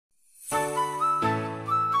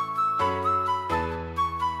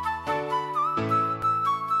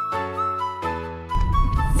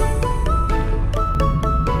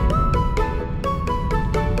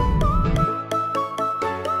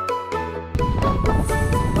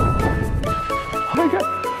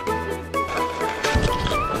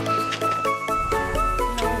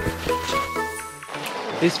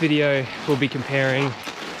This video will be comparing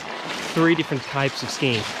 3 different types of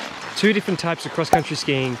skiing. 2 different types of cross-country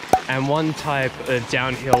skiing and 1 type of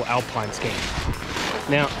downhill alpine skiing.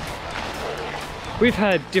 Now, we've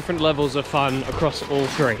had different levels of fun across all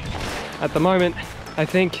 3. At the moment, I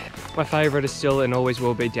think my favourite is still and always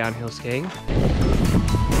will be downhill skiing.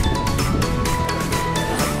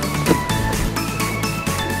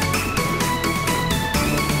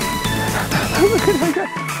 Look at her go.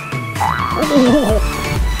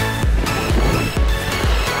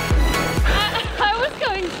 I was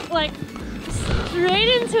going like straight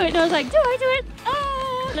into it and I was like, do I do it?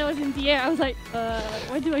 Ah! And I was in the air. I was like,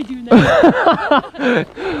 what do I do now? Look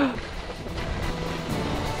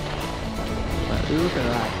at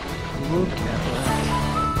that. Look at that.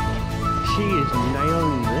 She is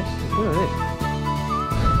nailing this. Look at this.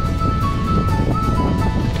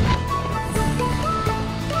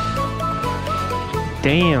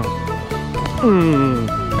 Damn.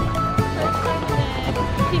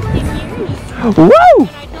 15 years. Woo! And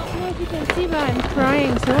I don't know if you can see, but I'm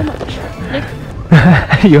crying so much. Look.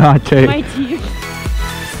 You are too. My tears.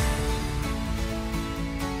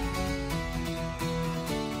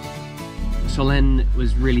 Solène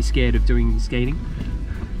was really scared of doing skating.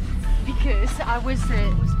 Because I was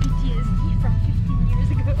PTSD from 15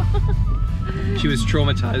 years ago. She was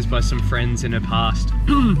traumatized by some friends in her past.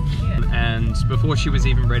 And before she was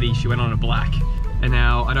even ready, she went on a black. And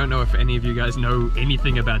now, I don't know if any of you guys know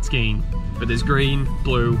anything about skiing, but there's green,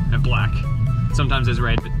 blue, and black. Sometimes there's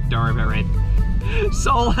red, but don't worry about red.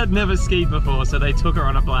 Sol had never skied before, so they took her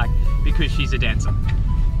on a black because she's a dancer.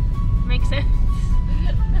 Makes sense.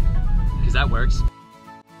 Because that works.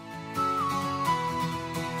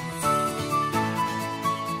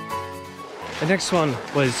 The next one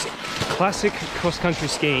was classic cross-country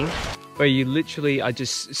skiing, where you literally are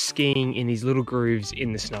just skiing in these little grooves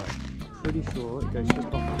in the snow. Pretty sure it goes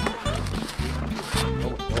just off. Oh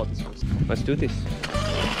my god, this was... Let's do this.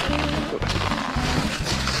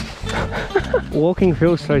 Walking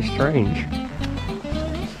feels so strange.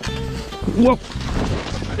 Whoa!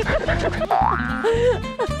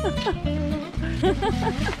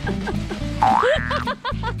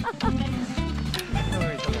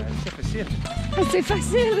 C'est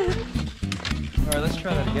facile. Alright, let's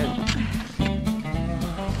try that again.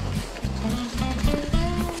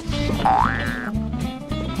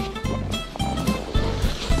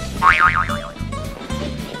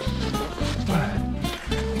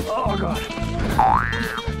 Oh god.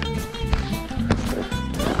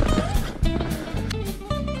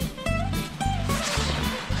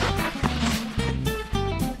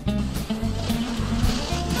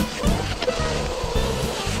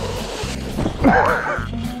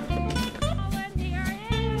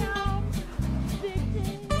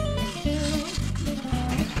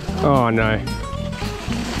 Oh no.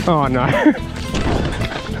 Oh no.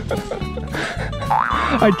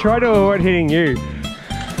 I tried to avoid hitting you.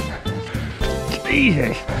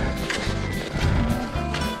 Jesus.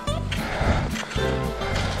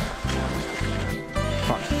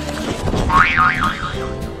 Fuck.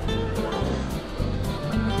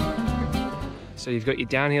 So you've got your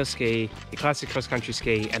downhill ski, your classic cross-country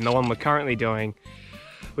ski, and the one we're currently doing,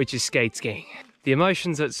 which is skate skiing. The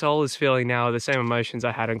emotions that Sol is feeling now are the same emotions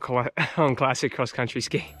I had on classic cross-country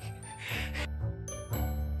skiing.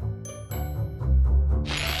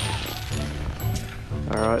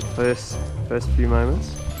 Alright, first few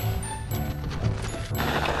moments.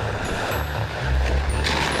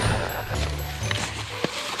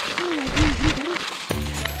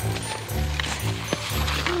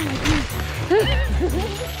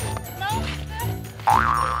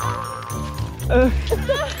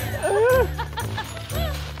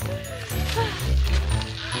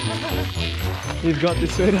 You've got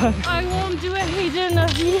this, sweetheart. I won't do a hidden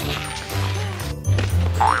of you.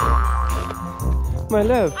 My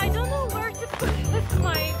love. I don't know where to put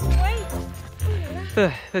my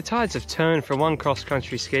weight. The tides have turned from one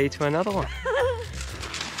cross-country ski to another one.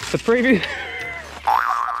 The previous...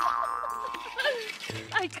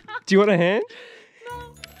 I can't. Do you want a hand?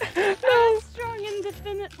 No. I'm a strong,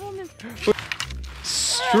 independent woman.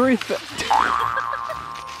 Struth.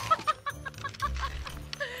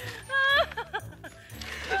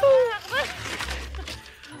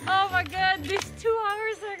 Oh my god, these 2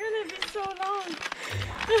 hours are gonna be so long.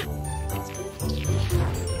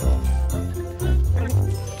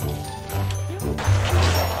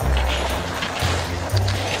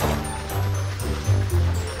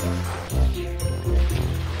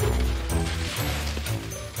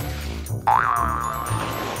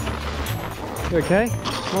 You okay?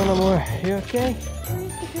 One more. You okay?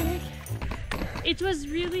 It was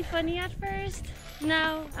really funny at first,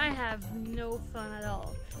 Now I have no fun at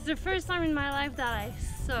all. It's the first time in my life that I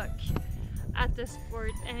suck at the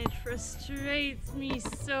sport and it frustrates me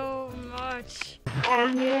so much. I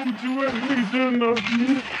won't do anything of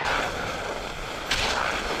you.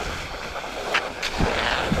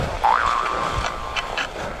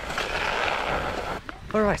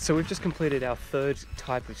 Alright, so we've just completed our third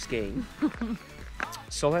type of skiing.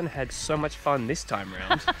 Solène had so much fun this time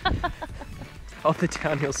round of the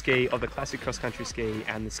downhill ski, of the classic cross-country ski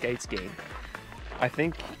and the skate skiing. I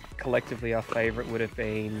think collectively our favourite would have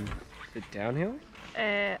been the downhill?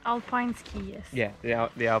 Alpine ski, yes. Yeah,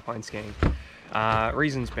 the alpine skiing.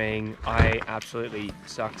 Reasons being, I absolutely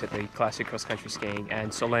sucked at the classic cross-country skiing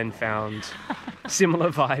and Solène found similar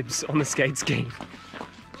vibes on the skate skiing.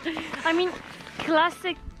 I mean,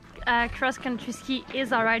 classic cross-country ski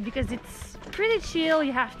is alright because it's pretty chill.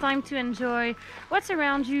 You have time to enjoy what's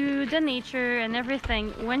around you, the nature and everything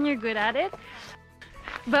when you're good at it.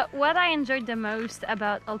 But what I enjoyed the most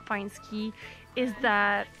about alpine ski is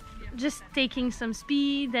that just taking some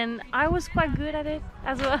speed, and I was quite good at it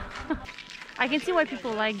as well. I can see why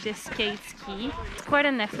people like this skate ski. It's quite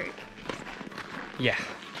an effort. Yeah,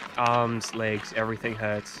 arms, legs, everything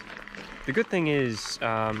hurts. The good thing is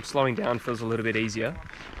slowing down feels a little bit easier,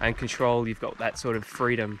 and control, you've got that sort of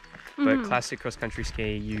freedom. But classic cross-country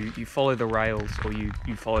ski, you follow the rails, or you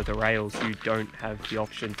follow the rails, you don't have the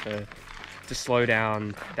option to slow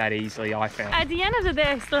down that easily, I found. At the end of the day,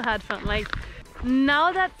 I still had fun. Like,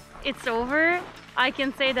 now that it's over, I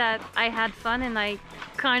can say that I had fun and I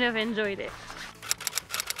kind of enjoyed it.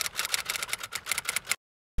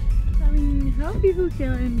 I mean, how people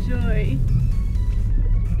can enjoy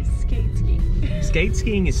skate skiing. Skate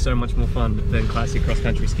skiing is so much more fun than classic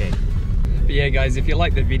cross-country skiing. But yeah guys, if you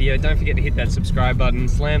liked the video, don't forget to hit that subscribe button,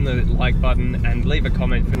 slam the like button and leave a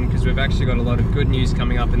comment because we've actually got a lot of good news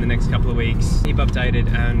coming up in the next couple of weeks. Keep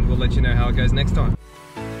updated and we'll let you know how it goes next time.